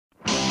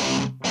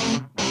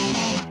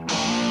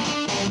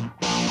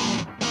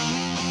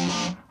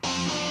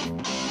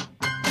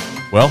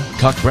Well,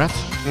 cock breath.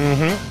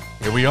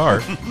 Mm-hmm. Here we are.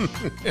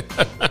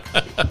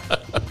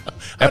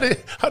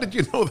 How did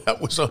you know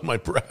that was on my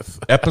breath?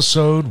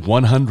 Episode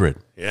 100.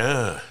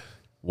 Yeah.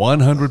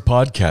 100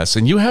 podcasts.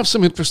 And you have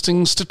some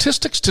interesting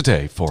statistics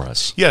today for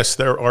us. Yes,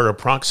 there are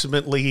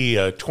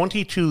approximately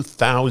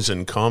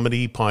 22,000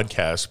 comedy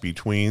podcasts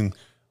between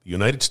the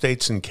United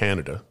States and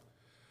Canada.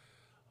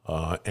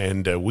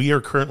 And we are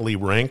currently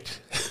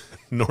ranked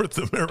North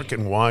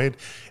American-wide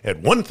at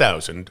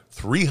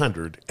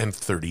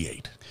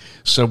 1,338.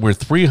 So we're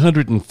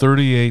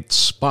 338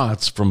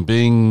 spots from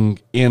being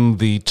in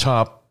the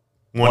top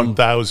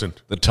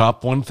 1,000. The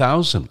top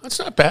 1,000. That's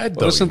not bad,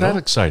 though. Well, isn't that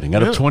exciting?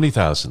 Out of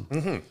 20,000.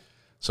 Mm-hmm.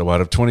 So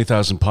out of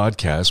 20,000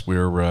 podcasts,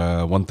 we're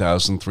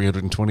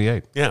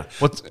 1,328. Yeah.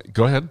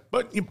 Go ahead.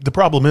 But the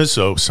problem is,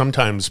 though,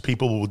 sometimes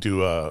people will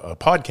do a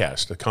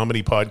podcast, a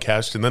comedy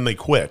podcast, and then they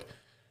quit.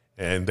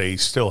 And they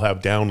still have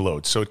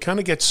downloads. So it kind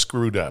of gets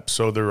screwed up.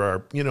 So there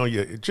are,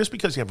 just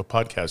because you have a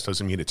podcast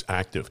doesn't mean it's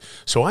active.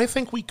 So I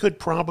think we could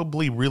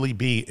probably really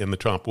be in the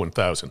top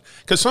 1,000.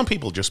 Because some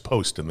people just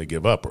post and they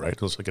give up, right?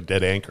 It's like a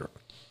dead anchor.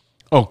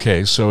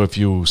 Okay, so if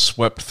you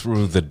swept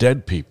through the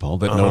dead people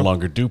that no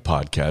longer do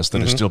podcasts,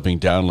 that are still being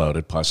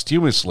downloaded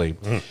posthumously,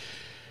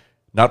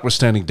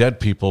 notwithstanding dead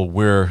people,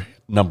 we're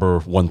number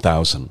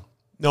 1,000.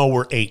 No,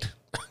 we're 8.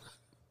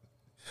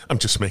 I'm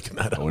just making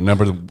that up.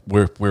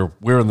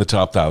 We're in the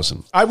top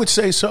 1,000. I would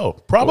say so.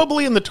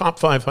 Probably in the top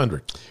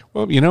 500.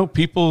 Well,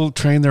 people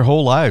train their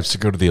whole lives to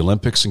go to the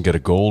Olympics and get a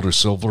gold or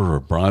silver or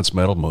bronze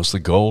medal.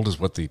 Mostly gold is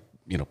what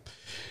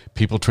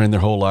people train their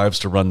whole lives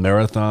to run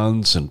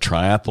marathons and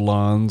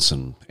triathlons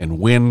and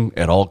win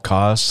at all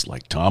costs,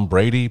 like Tom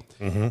Brady.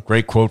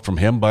 Great quote from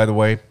him, by the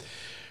way.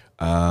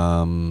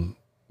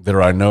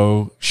 There are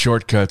no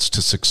shortcuts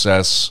to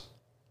success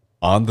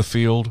on the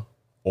field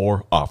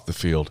or off the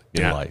field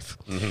in life.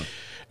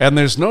 And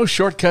there's no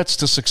shortcuts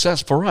to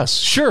success for us.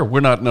 Sure, we're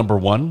not number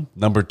 1,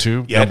 number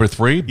 2, number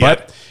 3,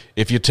 but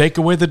if you take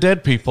away the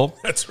dead people,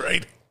 that's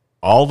right.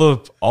 All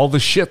the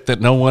shit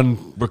that no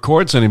one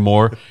records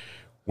anymore,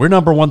 we're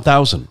number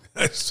 1,000.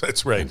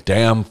 That's right. I'm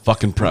damn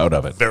fucking proud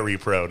of it. Very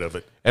proud of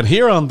it. And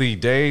here on the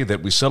day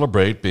that we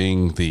celebrate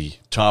being the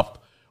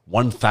top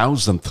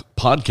 1,000th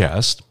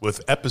podcast,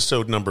 with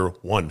episode number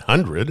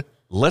 100,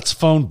 let's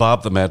phone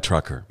Bob the Mad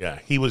Trucker. Yeah,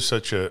 he was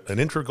such an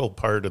integral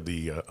part of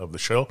the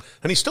show,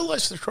 and he still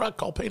has the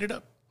truck all painted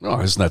up. Oh,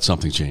 isn't that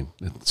something, Gene?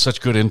 It's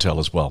such good intel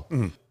as well.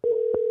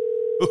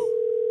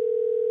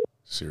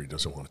 Siri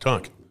doesn't want to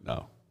talk.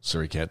 No,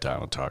 Siri can't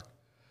dial and talk.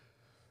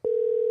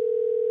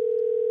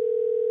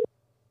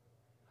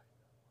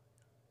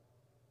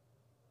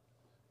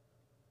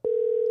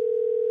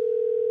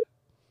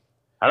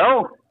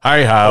 Hello?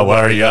 Hi, how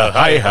are ya?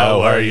 Hi,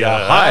 how are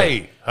ya?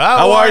 Hi,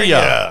 how are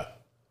ya?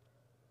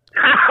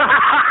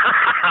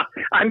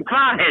 I'm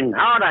fine.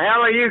 How the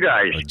hell are you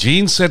guys?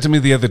 Gene said to me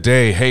the other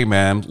day, hey,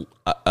 man,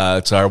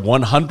 it's our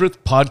 100th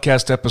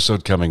podcast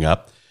episode coming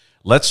up.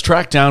 Let's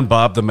track down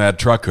Bob the Mad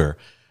Trucker.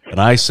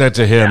 And I said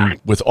to him,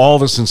 with all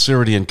the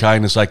sincerity and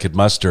kindness I could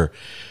muster,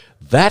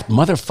 that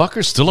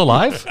motherfucker's still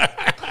alive?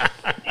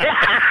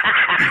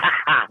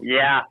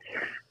 Yeah.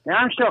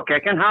 I'm still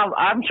kicking.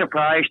 I'm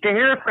surprised to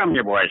hear from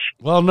you, boys.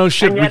 Well, no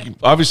shit. Yet,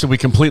 we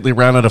completely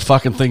ran out of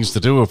fucking things to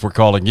do if we're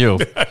calling you.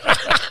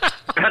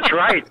 That's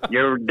right.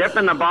 You're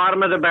dipping the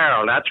bottom of the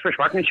barrel. That's for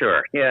fucking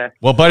sure. Yeah.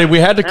 Well, buddy, we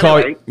had to call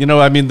you.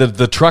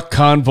 The truck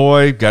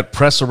convoy got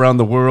press around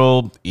the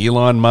world.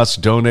 Elon Musk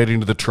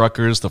donating to the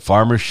truckers, the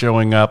farmers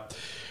showing up.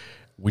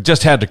 We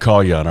just had to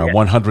call you on our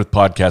 100th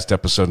podcast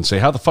episode and say,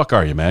 how the fuck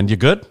are you, man? You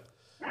good?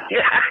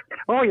 Yeah.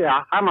 Oh,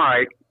 yeah. I'm all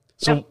right.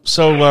 So,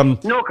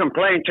 no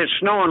complaints. It's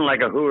snowing like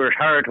a hooer's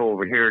heart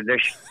over here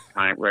this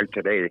time right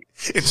today.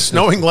 It's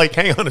snowing like,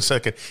 hang on a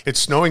second.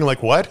 It's snowing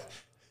like what?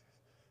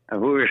 A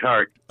hooer's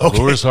heart. Okay.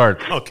 Hooer's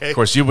heart. Okay. Of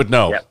course, you would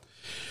know. Yep.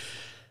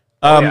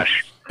 Yes.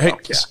 Hey, Oh,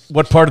 yeah.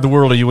 What part of the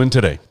world are you in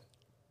today?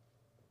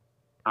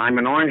 I'm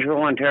in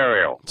Orangeville,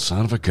 Ontario.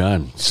 Son of a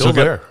gun. Still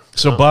there.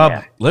 So,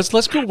 Bob,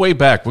 let's go way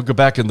back. We'll go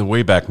back in the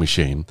Wayback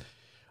Machine.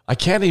 I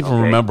can't even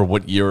remember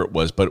what year it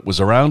was, but it was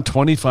around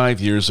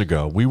 25 years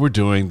ago. We were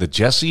doing the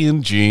Jesse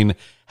and Gene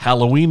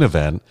Halloween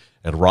event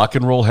at Rock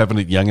and Roll Heaven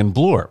at Yonge and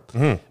Bloor.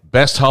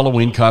 Best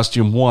Halloween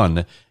costume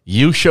won.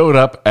 You showed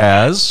up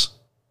as...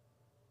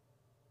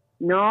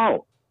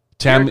 No.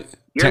 Tammy...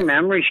 Your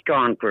memory's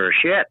gone for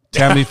shit.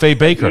 Tammy Faye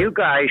Baker. You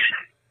guys,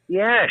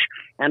 yes.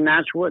 And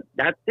this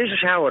is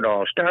how it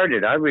all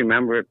started. I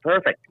remember it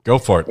perfect. Go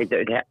for it.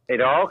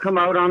 It all come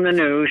out on the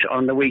news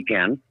on the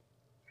weekend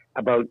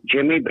about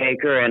Jimmy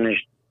Baker and his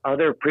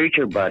other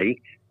preacher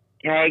buddy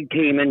tag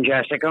teaming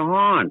Jessica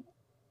Hahn.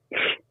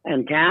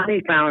 And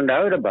Tammy found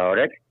out about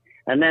it.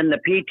 And then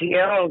the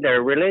PTL,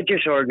 their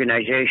religious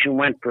organization,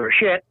 went for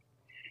shit.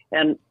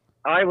 And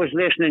I was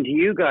listening to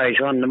you guys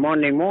on the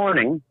Monday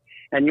morning,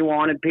 and you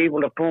wanted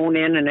people to phone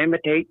in and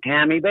imitate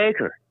Tammy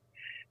Baker.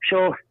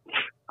 So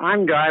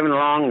I'm driving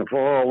along the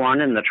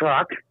 401 in the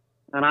truck,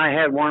 and I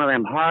had one of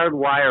them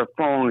hardwire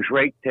phones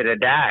right to the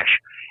dash,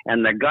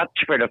 and the guts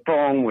for the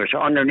phone was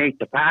underneath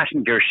the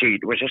passenger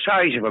seat. It was the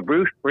size of a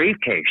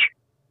briefcase.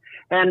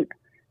 And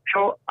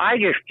So I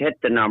just hit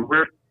the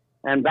number,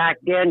 and back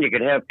then you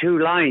could have two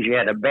lines. You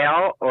had a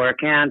bell or a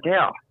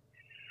cantel.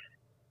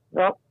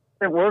 Well,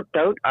 it worked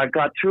out. I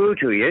got through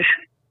to you,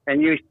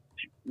 and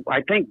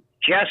I think,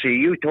 Jesse,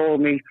 you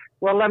told me,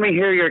 well, let me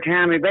hear your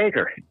Tammy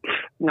Baker.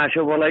 And I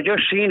said, well, I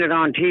just seen it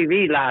on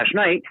TV last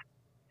night.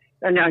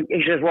 And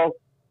he says, well,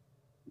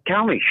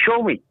 tell me,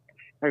 show me.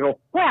 I go,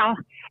 well,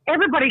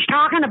 everybody's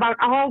talking about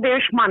all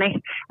this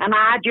money, and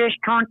I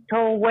just can't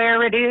tell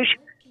where it is,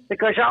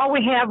 because all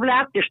we have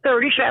left is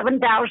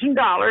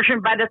 $37,000,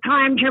 and by the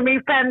time Jimmy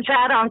Fenn's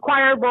out on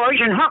choir boys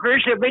and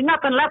hookers, there'll be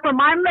nothing left of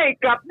my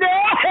makeup.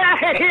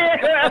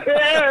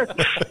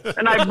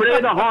 And I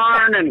blew the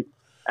horn,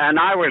 and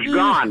I was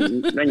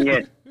gone. Then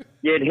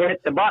you'd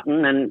hit the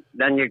button, and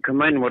then you'd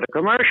come in with a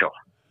commercial.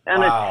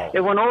 And Wow.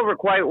 it went over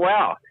quite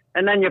well.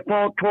 And then your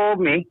phone told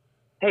me,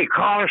 hey,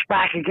 call us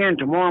back again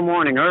tomorrow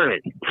morning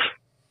early.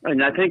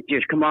 And I think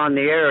you come on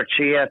the air at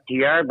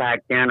CFTR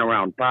back then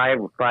around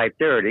 5 or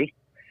 5:30.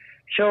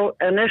 So,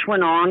 and this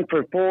went on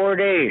for 4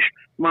 days,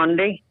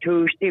 Monday,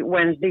 Tuesday,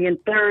 Wednesday, and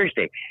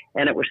Thursday.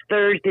 And it was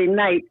Thursday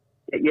night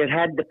that you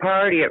had the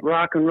party at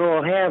Rock and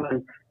Roll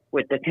Heaven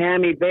with the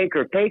Tammy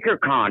Baker Faker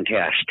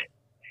contest.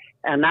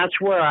 And that's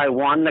where I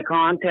won the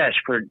contest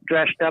for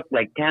dressed up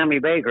like Tammy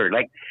Baker.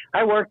 Like,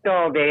 I worked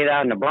all day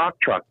on the block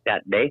truck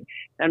that day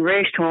and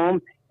raced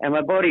home, and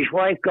my buddy's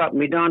wife got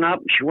me done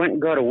up. She went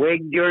and got a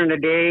wig during the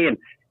day,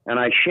 and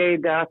I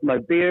shaved off my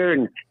beard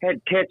and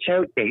had tits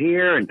out to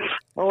here. And,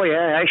 oh,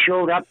 yeah, I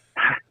showed up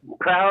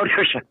proud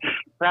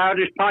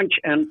as punch,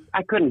 and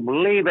I couldn't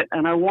believe it,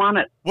 and I won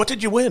it. What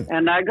did you win?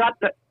 And I got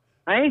the,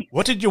 hey,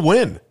 What did you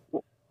win?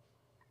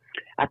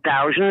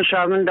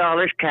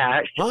 $1,007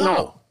 cash.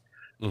 Wow.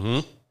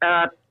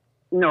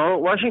 No,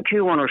 it wasn't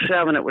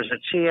Q107. It was at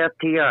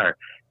CFTR.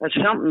 That's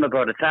something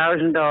about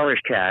 $1,000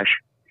 cash.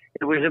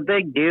 It was a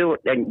big deal,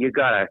 and you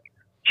got a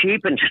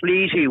cheap and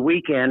sleazy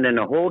weekend in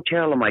a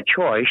hotel of my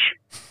choice,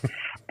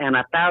 and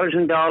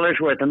 $1,000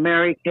 worth of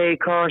Mary Kay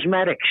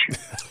cosmetics.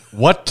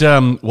 What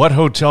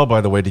hotel,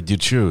 by the way, did you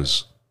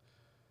choose?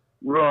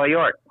 Royal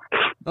York.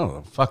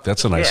 Oh, fuck,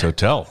 that's a nice Yeah.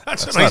 hotel.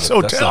 That's a nice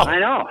hotel. I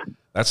know.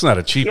 That's not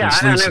a cheap Yeah, and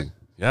I don't sleazy.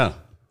 Yeah.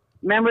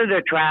 Remember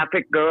the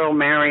traffic girl,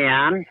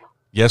 Marianne?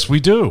 Yes, we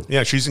do.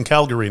 Yeah, she's in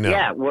Calgary now.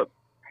 Yeah. Well,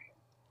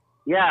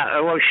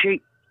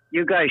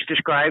 you guys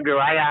described her.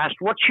 I asked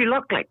what she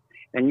looked like,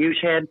 and you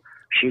said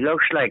she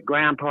looks like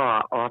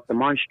Grandpa off the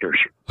Munsters.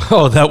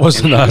 Oh, that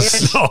wasn't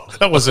us. No,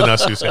 that wasn't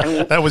us who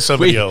said that. Was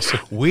somebody else.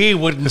 We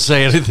wouldn't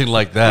say anything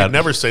like that. You'd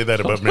never say that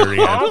about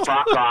Marianne. Oh,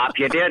 fuck off.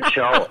 You did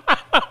so.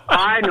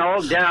 I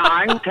know.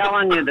 I'm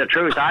telling you the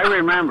truth. I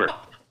remember.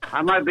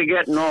 I might be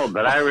getting old,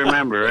 but I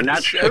remember, and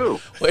that's true.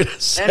 Wait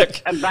a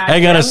sec. And back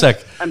Hang on a then-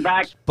 sec. And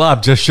back,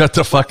 Bob, just shut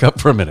the fuck up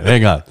for a minute.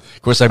 Hang on.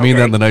 Of course, I mean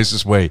that in the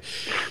nicest way.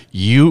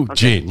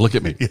 Gene, look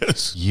at me.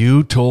 Yes.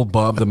 You told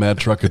Bob the Mad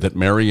Trucker that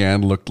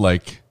Marianne looked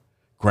like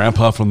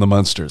Grandpa from the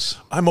Munsters.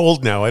 I'm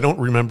old now. I don't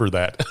remember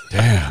that.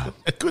 Damn.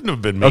 It couldn't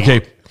have been me.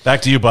 Okay,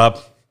 back to you, Bob.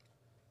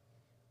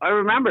 I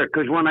remember,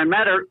 because when I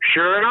met her,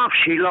 sure enough,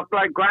 she looked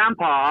like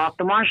Grandpa off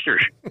the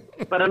Munsters,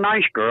 but a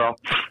nice girl.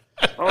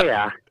 Oh,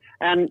 yeah.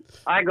 And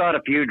I got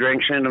a few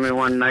drinks into me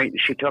one night, and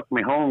she took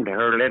me home to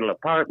her little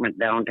apartment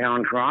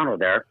downtown Toronto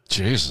there.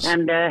 Jesus.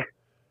 And,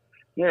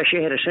 yeah, she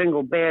had a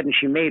single bed, and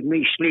she made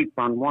me sleep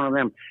on one of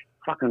them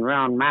fucking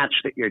round mats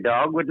that your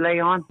dog would lay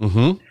on.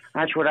 Mm-hmm.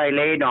 That's what I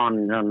laid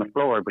on the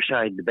floor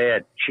beside the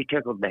bed. She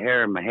tickled the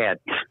hair in my head.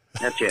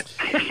 That's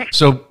it.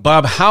 So,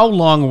 Bob, how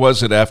long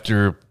was it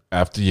after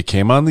you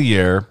came on the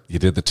air, you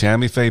did the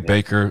Tammy Faye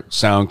Baker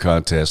sound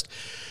contest,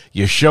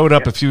 you showed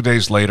up a few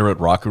days later at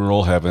Rock and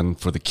Roll Heaven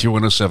for the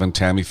Q107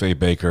 Tammy Faye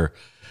Baker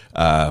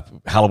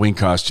Halloween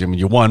costume, and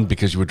you won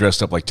because you were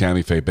dressed up like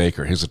Tammy Faye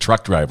Baker. Here's a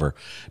truck driver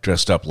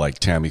dressed up like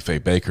Tammy Faye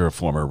Baker, a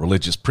former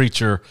religious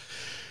preacher.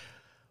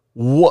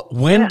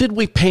 When did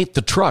we paint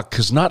the truck?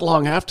 Because not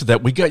long after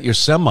that, we got your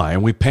semi,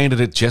 and we painted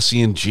it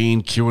Jesse and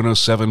Gene,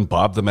 Q107,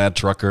 Bob the Mad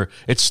Trucker.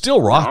 It still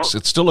rocks.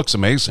 It still looks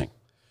amazing.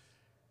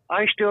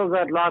 I still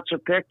got lots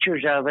of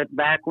pictures of it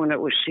back when it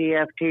was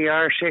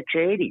CFTR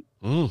 680.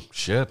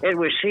 Shit. It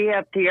was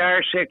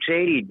CFTR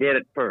 680 did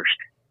it first.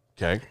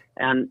 Okay.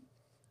 And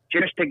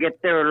just to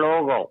get their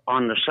logo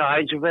on the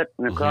sides of it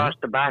and across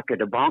the back of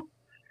the bunk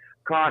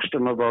cost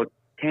them about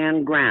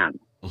 $10,000.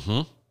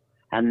 Mm-hmm.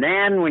 And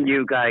then when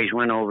you guys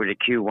went over to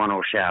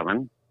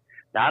Q107,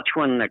 that's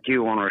when the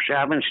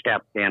Q107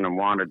 stepped in and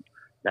wanted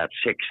that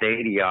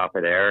 680 off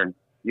of there. And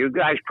you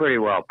guys pretty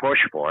well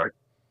pushed for it.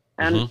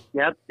 And,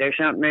 yep, they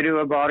sent me to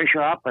a body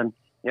shop, and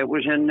it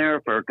was in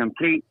there for a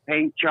complete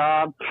paint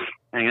job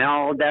and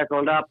all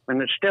deckled up, and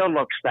it still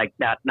looks like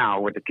that now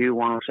with the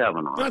Q107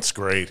 on it. That's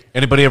great.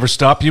 Anybody ever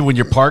stop you when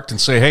you're parked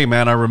and say, hey,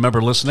 man, I remember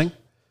listening?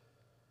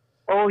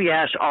 Oh,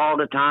 yes, all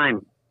the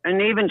time.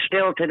 And even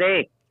still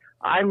today.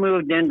 I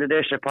moved into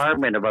this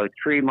apartment about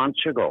 3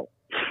 months ago,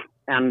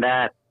 and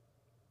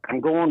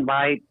I'm going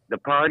by the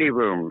party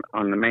room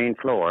on the main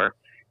floor,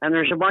 and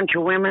there's a bunch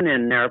of women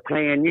in there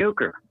playing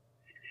euchre.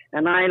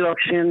 And I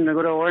looks in the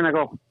door and I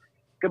go,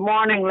 good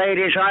morning,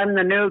 ladies. I'm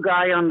the new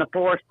guy on the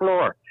fourth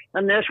floor.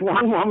 And this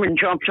one woman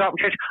jumps up and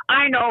says,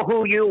 I know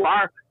who you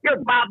are. You're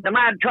Bob the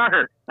Mad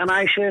Trucker. And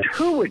I says,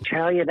 who would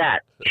tell you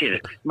that? She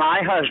says,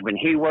 my husband.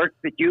 He worked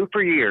with you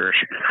for years.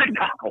 I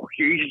know,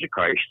 Jesus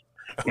Christ.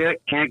 You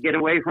can't get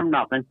away from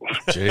nothing.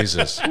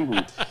 Jesus.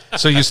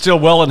 So you still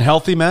well and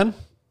healthy, man?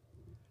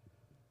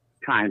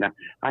 Kind of.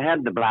 I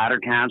had the bladder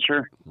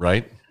cancer.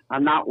 Right.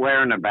 I'm not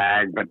wearing a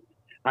bag, but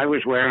I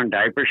was wearing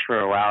diapers for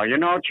a while. You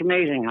know, it's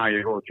amazing how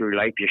you go through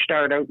life. You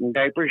start out in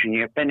diapers and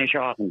you finish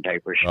off in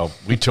diapers. Oh,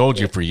 we told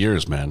you for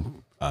years,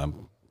 man.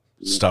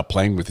 Stop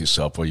playing with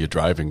yourself while you're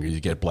driving or you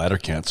get bladder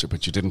cancer,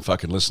 but you didn't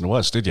fucking listen to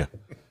us, did you?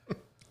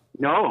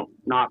 No,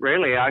 not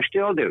really. I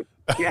still do.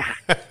 Yeah.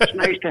 It's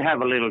nice to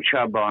have a little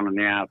chub on in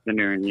the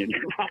afternoon. You're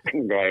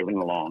fucking driving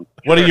along.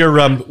 What are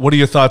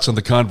your thoughts on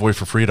the Convoy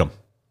for Freedom?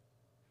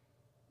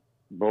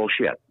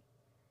 Bullshit.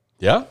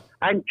 Yeah?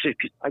 I'm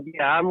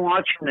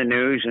watching the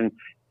news and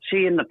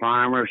seeing the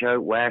farmers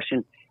out west,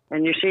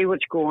 and you see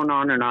what's going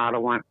on in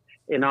Ottawa.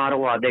 In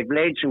Ottawa, they've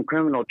laid some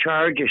criminal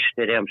charges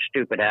to them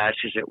stupid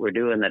asses that were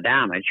doing the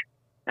damage,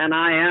 and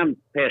I am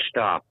pissed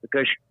off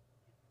because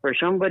for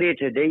somebody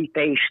to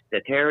deface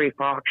the Terry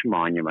Fox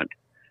Monument,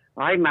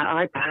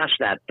 I passed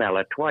that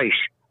fella twice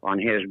on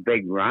his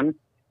big run,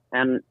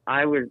 and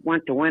I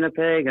went to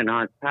Winnipeg and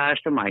I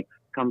passed him. I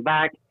come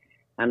back.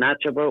 And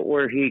that's about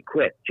where he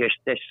quit, just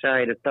this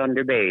side of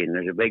Thunder Bay. And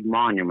there's a big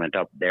monument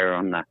up there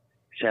on the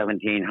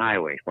 17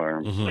 highway for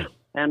him. Mm-hmm.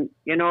 And,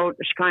 you know,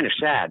 it's kind of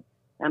sad.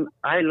 And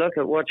I look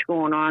at what's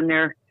going on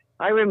there.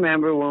 I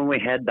remember when we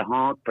had the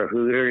honk for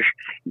Hooters.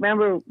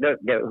 Remember the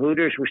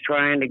Hooters was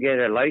trying to get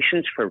a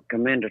license for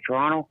come into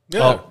Toronto?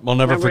 Yeah. Oh, we'll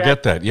never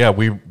forget that? Yeah,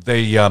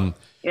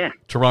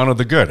 Toronto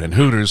the Good. And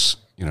Hooters,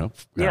 you know,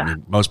 I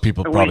mean, most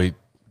people probably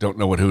don't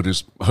know what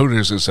Hooters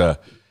is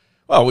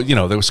well, you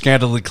know, there were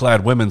scantily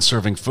clad women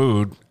serving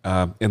food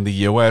in the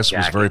U.S. It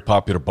was a very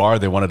popular bar.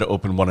 They wanted to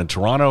open one in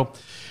Toronto.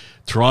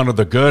 Toronto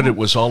the Good. It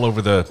was all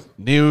over the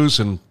news,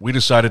 and we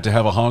decided to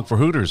have a honk for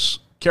Hooters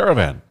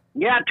caravan.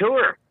 Yeah,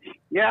 tour.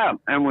 Yeah,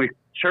 and we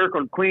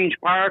circled Queen's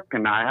Park,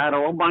 and I had a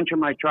whole bunch of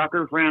my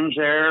trucker friends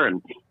there,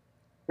 and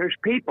there's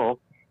people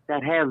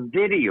that have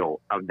video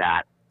of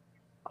that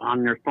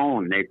on their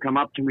phone. They've come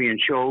up to me and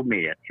showed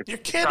me it. You're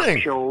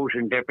kidding. Shows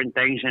and different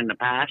things in the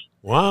past.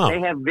 Wow. They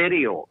have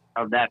video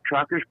of that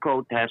truckers'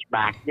 protest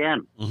back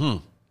then. Mm-hmm.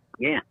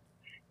 Yeah.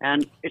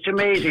 And it's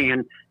amazing.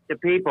 And the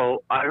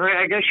people,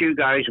 I guess you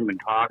guys have been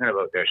talking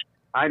about this.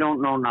 I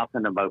don't know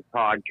nothing about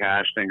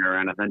podcasting or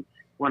anything.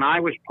 When I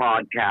was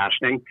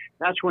podcasting,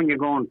 that's when you're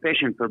going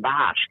fishing for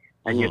bass.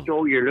 And you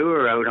throw your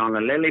lure out on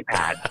the lily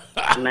pad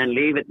and then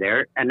leave it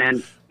there and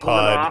then pull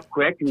it off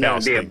quick and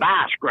there'll be a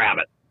bass, grab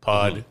it.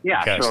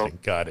 Casting.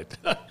 Got it.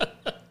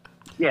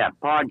 Yeah,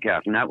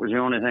 podcasting. That was the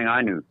only thing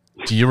I knew.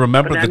 Do you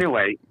remember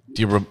anyway?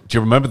 Do you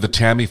remember the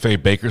Tammy Faye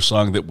Baker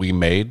song that we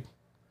made?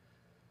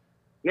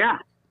 Yeah.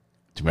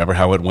 Do you remember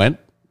how it went?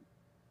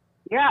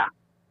 Yeah.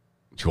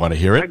 Do you want to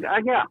hear it?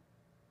 Yeah.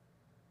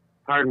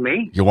 Pardon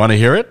me? You want to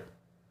hear it?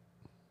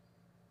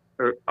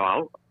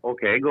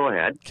 Okay, go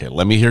ahead. Okay,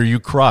 let me hear you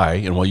cry,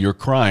 and while you're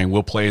crying,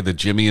 we'll play the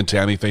Jimmy and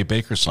Tammy Faye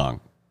Baker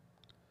song.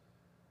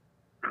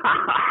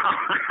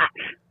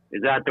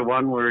 Is that the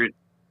one where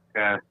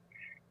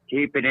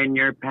keep it in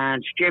your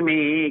pants,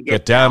 Jimmy?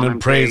 Get down and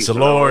praise the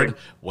Lord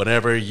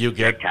whenever you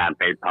get... You can't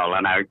be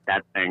pulling out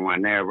that thing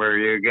whenever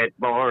you get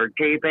bored.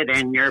 Keep it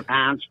in your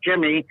pants,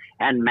 Jimmy,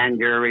 and mend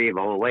your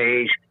evil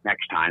ways.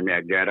 Next time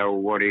you get a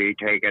woody,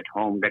 take it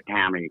home to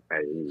Tammy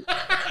Faye.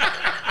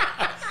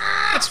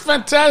 That's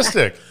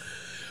fantastic.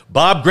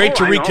 Bob, great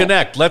to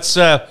reconnect.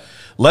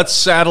 Let's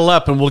saddle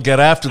up and we'll get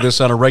after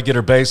this on a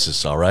regular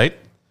basis, all right?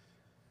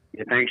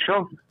 You think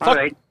so? All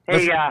right.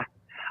 Hey,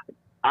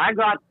 I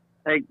got,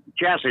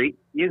 Jesse,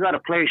 you got a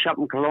place up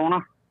in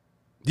Kelowna?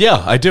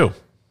 Yeah, I do.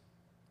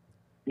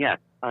 Yeah,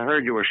 I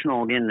heard you were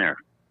snowed in there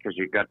because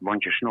you got a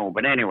bunch of snow.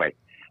 But anyway,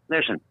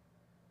 listen,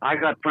 I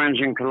got friends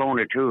in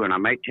Kelowna too, and I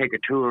might take a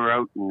tour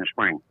out in the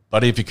spring.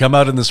 Buddy, if you come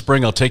out in the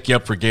spring, I'll take you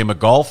up for a game of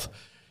golf.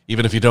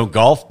 Even if you don't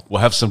golf,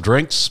 we'll have some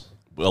drinks.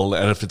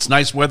 And if it's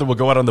nice weather, we'll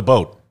go out on the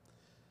boat.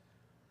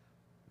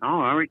 Oh,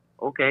 all right.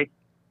 Okay.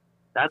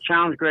 That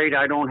sounds great.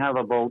 I don't have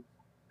a boat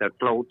that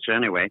floats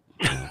anyway.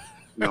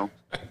 No.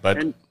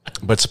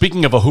 But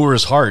speaking of a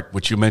hooer's heart,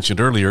 which you mentioned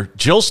earlier,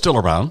 Jill's still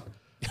around.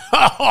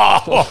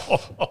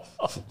 But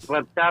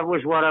that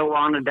was what I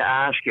wanted to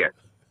ask you.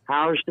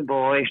 How's the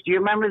boys? Do you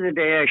remember the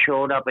day I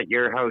showed up at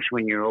your house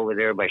when you were over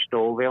there by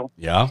Stouffville?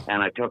 Yeah.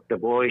 And I took the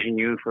boys and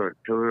you for a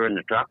tour in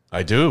the truck?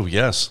 I do,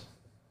 yes.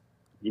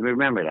 You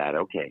remember that?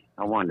 Okay.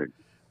 I wondered.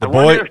 I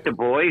wonder if the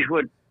boys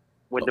would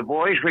the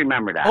boys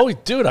remember that? Oh,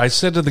 dude, I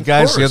said to the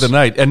guys the other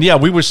night, and yeah,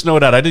 we were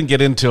snowed out. I didn't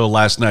get in till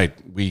last night.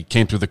 We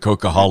came through the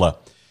Coquihalla.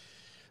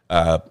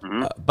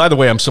 By the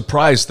way, I'm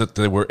surprised that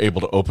they were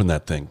able to open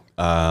that thing.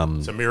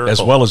 It's a miracle.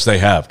 As well as they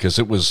have, because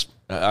it was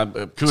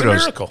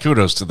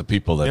kudos to the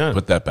people that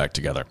put that back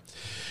together.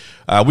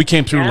 We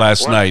came through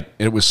last night.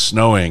 It was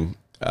snowing.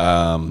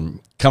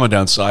 coming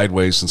down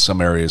sideways in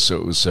some areas, so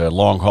it was a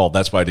long haul.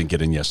 That's why I didn't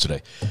get in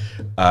yesterday.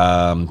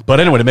 But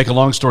anyway, to make a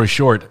long story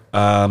short,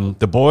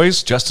 the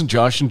boys, Justin,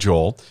 Josh, and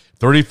Joel,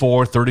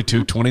 34,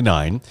 32,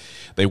 29,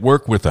 they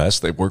work with us.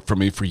 They worked for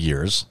me for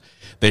years.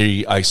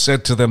 I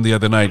said to them the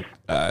other night,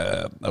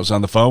 I was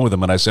on the phone with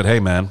them, and I said, hey,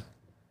 man,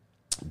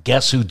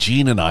 guess who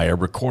Gene and I are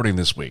recording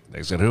this week?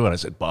 They said, who? And I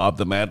said, Bob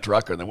the Mad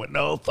Trucker. And they went,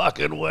 no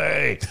fucking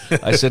way.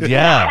 I said,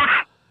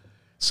 yeah.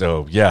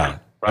 So, yeah.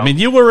 I mean,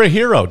 you were a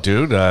hero,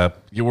 dude.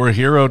 You were a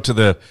hero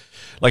to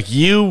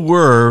you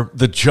were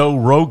the Joe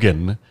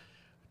Rogan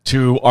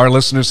to our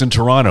listeners in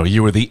Toronto.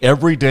 You were the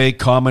everyday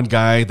common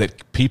guy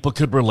that people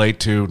could relate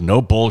to.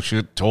 No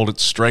bullshit, told it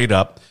straight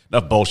up.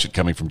 Enough bullshit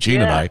coming from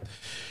Gene and I.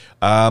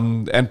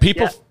 And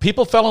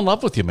people fell in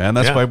love with you, man.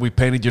 That's why we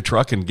painted your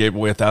truck and gave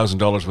away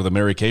 $1,000 worth of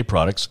Mary Kay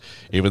products,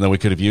 even though we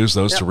could have used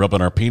those to rub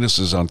on our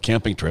penises on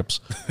camping trips.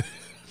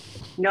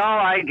 No,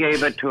 I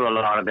gave it to a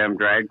lot of them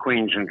drag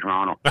queens in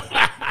Toronto.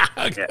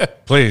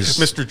 Please.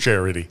 Mr.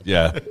 Charity.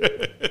 Yeah.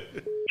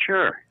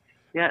 Sure.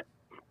 Yeah.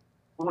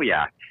 Oh,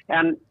 yeah.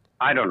 And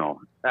I don't know.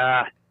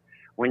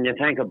 When you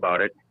think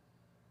about it,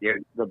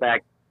 you go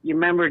back. You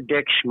remember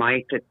Dick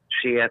Smythe at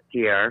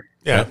CFTR?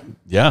 Yeah.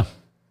 Yeah.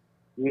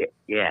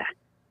 Yeah.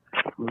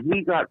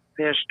 He got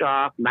pissed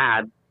off,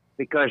 mad,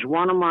 because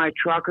one of my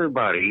trucker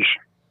buddies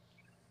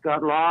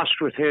got lost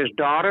with his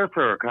daughter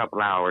for a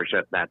couple hours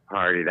at that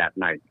party that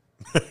night.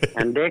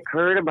 And Dick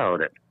heard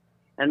about it.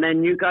 And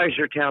then you guys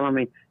are telling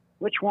me,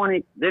 which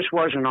one, this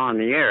wasn't on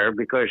the air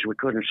because we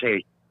couldn't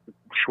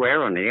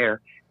swear on the air.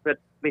 But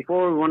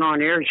before we went on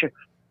the air, he said,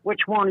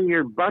 which one of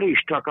your buddies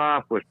took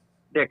off with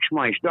Dick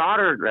Smythe's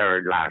daughter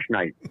there last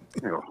night?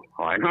 I go,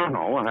 I don't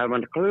know. I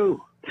haven't a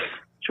clue.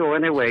 So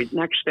anyway,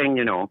 next thing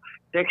you know,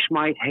 Dick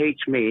Smythe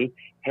hates me,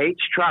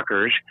 hates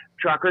truckers.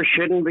 Truckers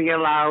shouldn't be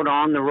allowed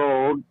on the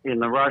road in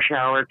the rush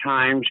hour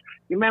times.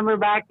 You remember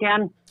back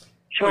then?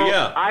 So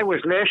I was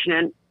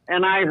listening,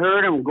 and I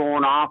heard him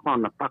going off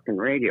on the fucking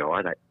radio.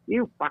 I thought,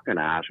 you fucking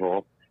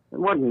asshole. It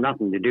wasn't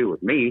nothing to do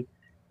with me.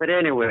 But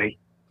anyway,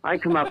 I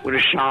come up with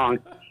a song,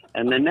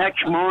 and the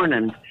next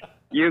morning,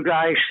 you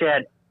guys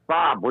said,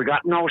 Bob, we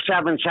got no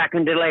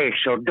 7-second delay,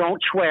 so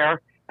don't swear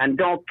and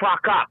don't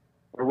fuck up,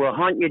 or we'll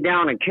hunt you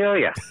down and kill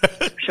you.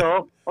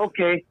 So,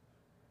 okay,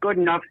 good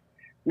enough.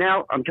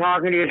 Now, I'm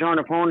talking to you on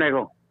the phone, they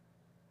go,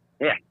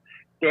 yeah,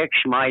 Dick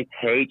Smythe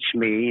hates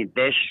me.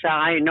 This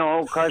I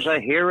know, 'cause I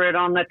hear it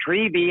on the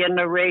TV and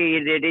the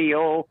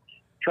radio.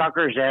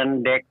 Truckers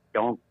and Dick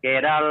don't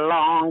get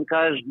along,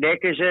 'cause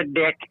Dick is a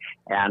dick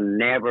and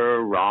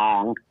never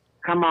wrong.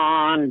 Come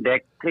on,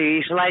 Dick,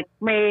 please like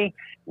me.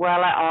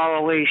 Well, I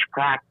always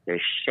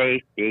practice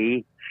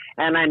safety,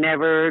 and I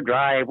never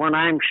drive when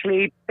I'm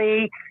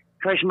sleepy,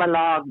 'cause my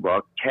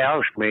logbook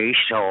tells me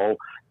so.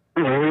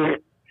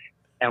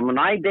 And when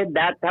I did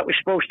that, that was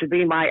supposed to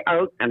be my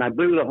out, and I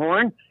blew the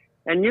horn.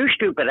 And you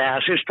stupid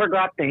asses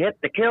forgot to hit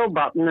the kill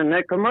button in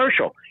the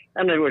commercial.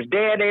 And there was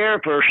dead air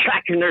for a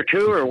second or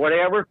two or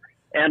whatever.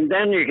 And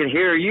then you could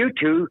hear you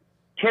two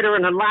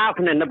tittering and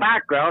laughing in the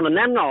background. And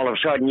then all of a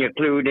sudden you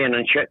clued in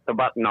and shut the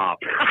button off.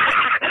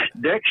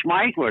 Dick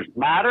Smythe was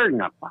madder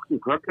than a fucking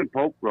crooked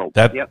poke rope.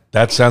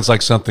 That sounds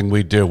like something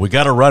we do. We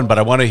got to run, but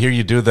I want to hear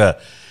you do the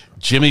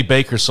Jimmy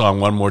Baker song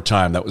one more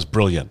time. That was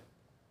brilliant.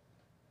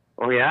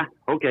 Oh, yeah?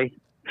 Okay.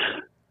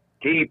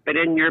 Keep it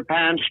in your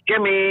pants,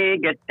 Jimmy.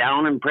 Get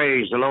down and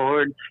praise the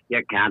Lord.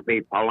 You can't be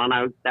pulling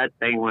out that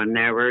thing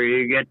whenever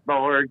you get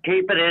bored.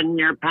 Keep it in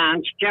your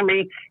pants,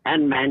 Jimmy,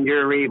 and mend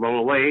your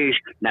evil ways.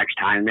 Next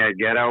time you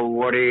get a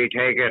woody,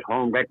 take it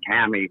home to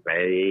Tammy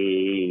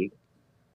Faye.